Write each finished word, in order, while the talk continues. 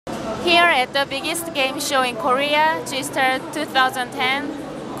Here at the biggest game show in Korea, G-Star 2010,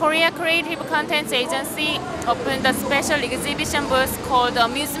 Korea Creative Contents Agency opened a special exhibition booth called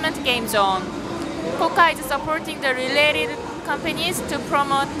Amusement Game Zone. KOCA is supporting the related companies to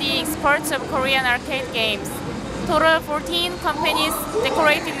promote the exports of Korean arcade games. Total 14 companies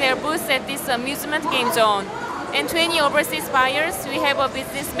decorated their booths at this amusement game zone, and 20 overseas buyers. We have a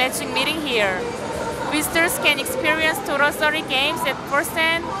business matching meeting here. Visitors can experience total 30 games at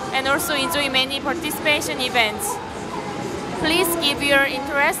firsthand and also enjoy many participation events. Please give your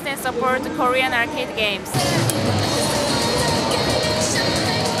interest and support Korean arcade games.